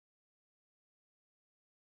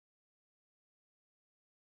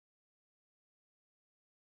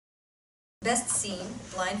Best scene,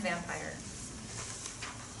 blind vampire.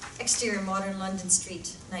 Exterior, modern London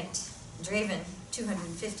street, night. Dreven,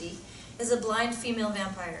 250, is a blind female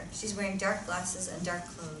vampire. She's wearing dark glasses and dark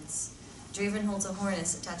clothes. Dreven holds a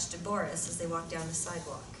harness attached to Boris as they walk down the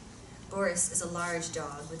sidewalk. Boris is a large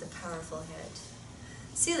dog with a powerful head.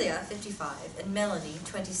 Celia, 55, and Melanie,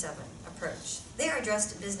 27, approach. They are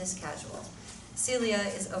dressed business casual. Celia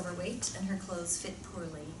is overweight and her clothes fit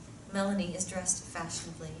poorly. Melanie is dressed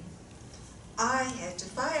fashionably. I had to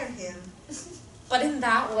fire him. But in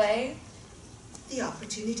that way? The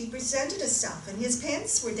opportunity presented itself and his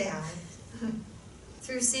pants were down.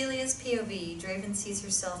 Through Celia's POV, Dreven sees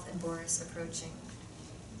herself and Boris approaching.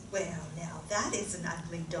 Well, now that is an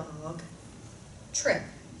ugly dog. Trip.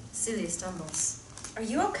 Celia stumbles. Are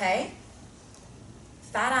you okay?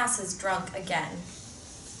 Fat ass is drunk again.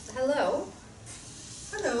 Hello?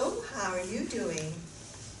 Hello, how are you doing?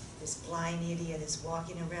 This blind idiot is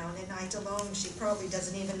walking around at night alone. She probably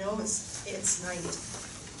doesn't even know it's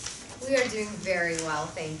night. We are doing very well,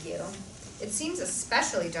 thank you. It seems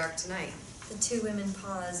especially dark tonight. The two women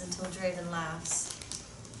pause until Dreven laughs.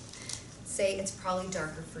 Say it's probably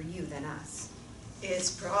darker for you than us.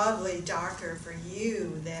 It's probably darker for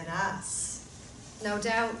you than us. No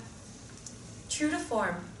doubt. True to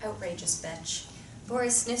form, outrageous bitch.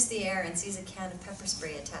 Boris sniffs the air and sees a can of pepper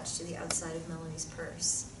spray attached to the outside of Melanie's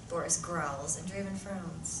purse. Boris growls and Dreven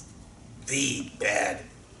frowns. Feed bad.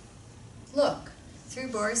 Look. Through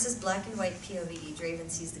Boris's black and white POV, Dreven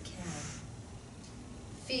sees the can.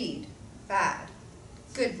 Feed. Bad.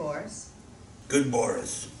 Good, Boris. Good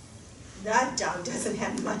Boris. That dog doesn't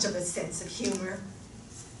have much of a sense of humor.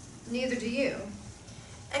 Neither do you.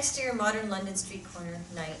 Exterior, modern London street corner,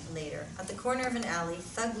 night later. At the corner of an alley,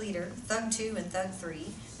 Thug Leader, Thug 2 and Thug 3,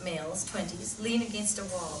 males, 20s, lean against a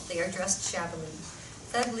wall. They are dressed shabbily.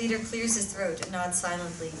 Thug Leader clears his throat and nods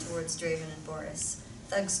silently towards Dreven and Boris.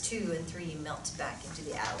 Thugs 2 and 3 melt back into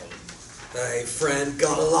the alley. Hey, friend,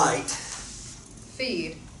 got a light.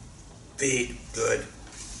 Feed. Feed, good.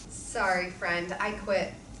 Sorry, friend, I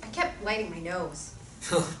quit. I kept lighting my nose.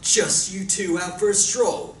 Just you two out for a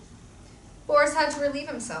stroll. Boris had to relieve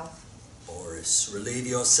himself. Boris, relieve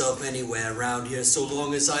yourself anywhere around here so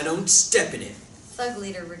long as I don't step in it. Thug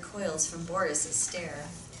Leader recoils from Boris's stare.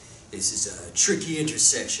 This is a tricky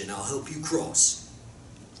intersection. I'll help you cross.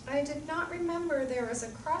 I did not remember there was a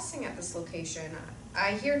crossing at this location.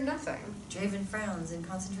 I hear nothing. Dreven frowns in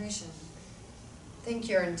concentration. Think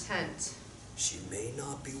your intent. She may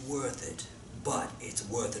not be worth it, but it's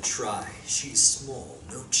worth a try. She's small,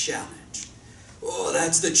 no challenge. Oh,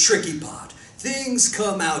 that's the tricky part. Things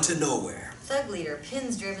come out of nowhere. Thug Leader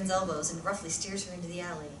pins Dreven's elbows and roughly steers her into the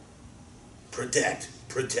alley. Protect,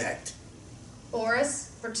 protect.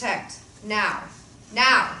 Boris, protect. Now.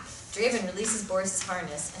 Now! Dreven releases Boris's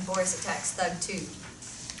harness and Boris attacks Thug 2.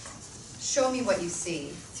 Show me what you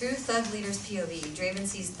see. Through Thug Leader's POV, Dreven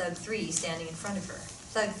sees Thug 3 standing in front of her.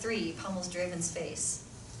 Thug 3 pummels Dreven's face.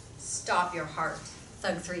 Stop your heart.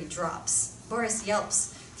 Thug 3 drops. Boris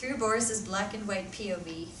yelps. Through Boris's black and white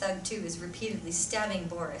POV, Thug 2 is repeatedly stabbing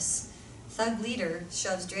Boris. Thug Leader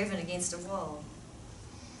shoves Dreven against a wall.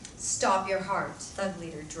 Stop your heart. Thug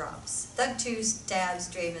Leader drops. Thug 2 stabs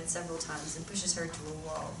Dreven several times and pushes her to a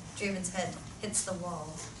wall. Dreven's head hits the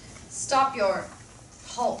wall. Stop your...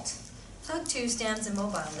 halt. Thug 2 stands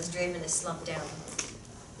immobile as Dreven is slumped down.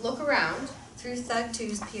 Look around. Through Thug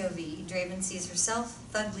 2's POV, Dreven sees herself,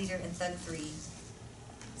 Thug Leader, and Thug 3.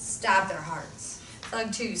 Stab their hearts.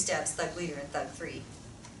 Thug 2 stabs Thug Leader and Thug 3.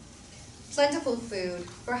 Plentiful food,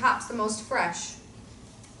 perhaps the most fresh.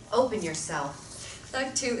 Open yourself.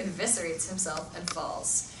 Thug 2 eviscerates himself and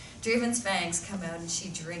falls. Dreven's fangs come out and she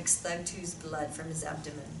drinks Thug 2's blood from his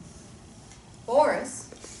abdomen. Boris.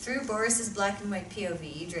 Through Boris's black and white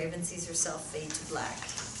POV, Dreven sees herself fade to black.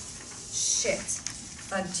 Shit.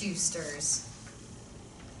 Thug 2 stirs.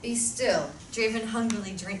 Be still. Dreven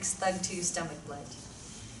hungrily drinks Thug 2's stomach blood.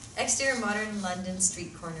 Exterior, modern London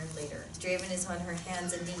street corner later. Dreven is on her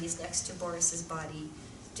hands and knees next to Boris's body.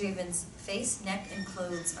 Dreven's face, neck, and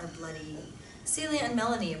clothes are bloody. Celia and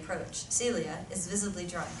Melanie approach. Celia is visibly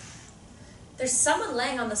drunk. There's someone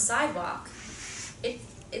laying on the sidewalk.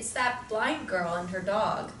 It's that blind girl and her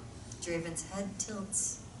dog. Dreven's head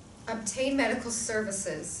tilts. Obtain medical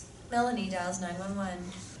services. Melanie dials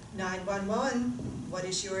 911. 911, what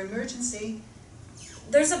is your emergency?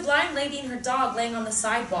 There's a blind lady and her dog laying on the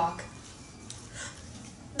sidewalk.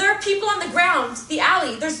 There are people on the ground, the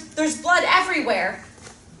alley. There's blood everywhere.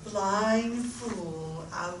 Blind fool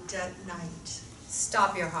out at night.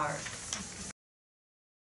 Stop your heart.